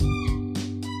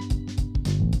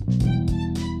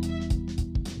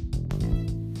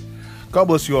God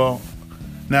bless you all.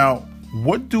 Now,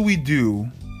 what do we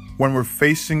do when we're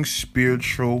facing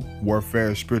spiritual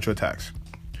warfare, spiritual attacks?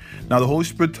 Now, the Holy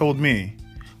Spirit told me,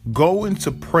 go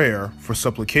into prayer for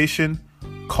supplication,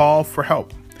 call for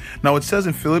help. Now, it says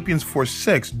in Philippians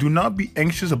 4:6, do not be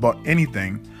anxious about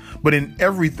anything, but in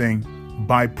everything,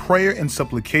 by prayer and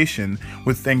supplication,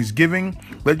 with thanksgiving,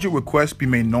 let your requests be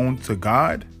made known to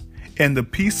God. And the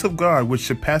peace of God, which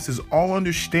surpasses all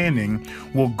understanding,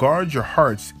 will guard your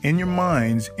hearts and your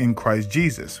minds in Christ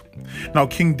Jesus. Now,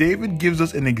 King David gives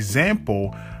us an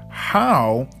example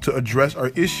how to address our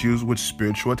issues with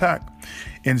spiritual attack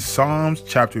in Psalms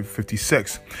chapter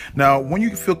 56. Now, when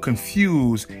you feel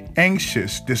confused,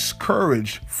 anxious,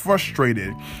 discouraged,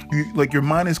 frustrated, your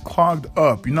mind is clogged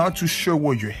up, you're not too sure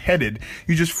where you're headed,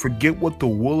 you just forget what the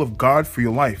will of God for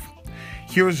your life.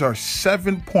 Here's our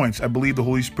 7 points I believe the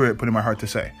Holy Spirit put in my heart to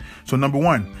say. So number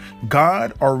 1,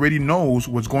 God already knows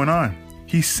what's going on.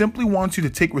 He simply wants you to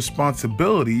take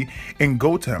responsibility and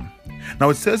go to him.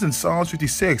 Now it says in Psalms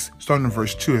 56, starting in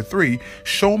verse 2 or 3,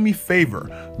 show me favor,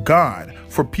 God,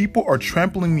 for people are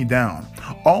trampling me down.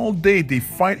 All day they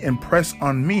fight and press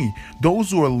on me.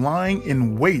 Those who are lying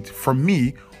in wait for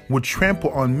me would trample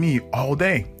on me all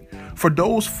day. For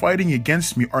those fighting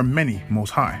against me are many, Most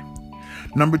High.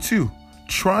 Number 2,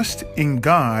 trust in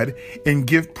God and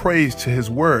give praise to his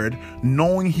word,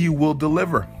 knowing he will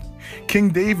deliver. King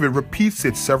David repeats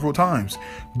it several times.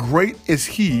 Greater is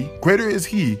he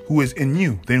who is in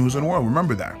you than who is in the world.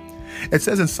 Remember that. It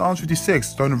says in Psalms 56,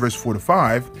 starting in verse 4 to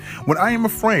 5, when I am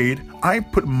afraid, I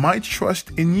put my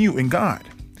trust in you, in God.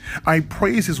 I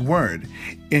praise his word.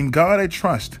 In God I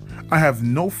trust. I have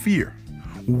no fear.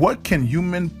 What can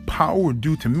human power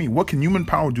do to me? What can human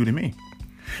power do to me?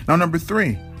 Now, number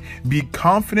 3, be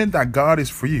confident that God is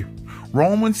for you.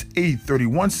 Romans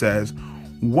 8:31 says,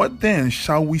 what then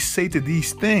shall we say to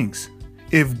these things?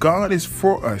 If God is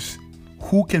for us,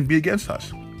 who can be against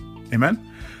us?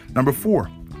 Amen. Number 4,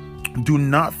 do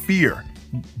not fear.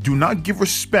 Do not give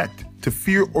respect to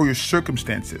fear or your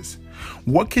circumstances.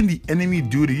 What can the enemy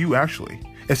do to you actually?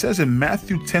 It says in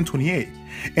Matthew 10:28,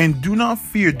 and do not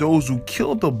fear those who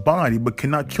kill the body but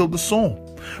cannot kill the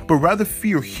soul, but rather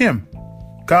fear him,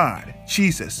 God,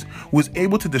 Jesus, who is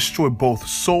able to destroy both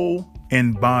soul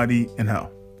and body in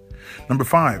hell. Number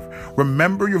 5,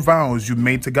 remember your vows you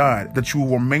made to God, that you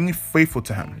will remain faithful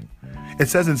to him. It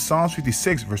says in Psalms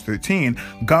 56, verse 13,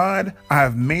 God, I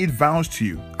have made vows to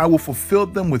you. I will fulfill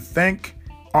them with thank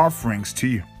offerings to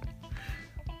you.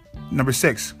 Number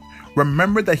 6,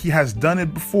 remember that he has done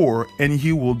it before and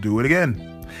he will do it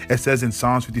again. It says in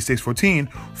Psalms 56:14,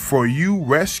 for you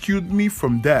rescued me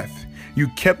from death. You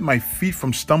kept my feet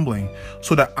from stumbling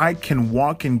so that I can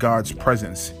walk in God's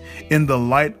presence in the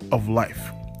light of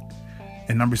life.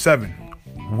 And number 7,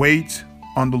 wait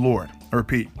on the Lord. I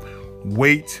repeat,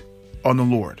 wait on the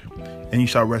Lord, and he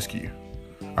shall rescue you.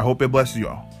 I hope it blesses you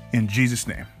all. In Jesus'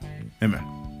 name, amen.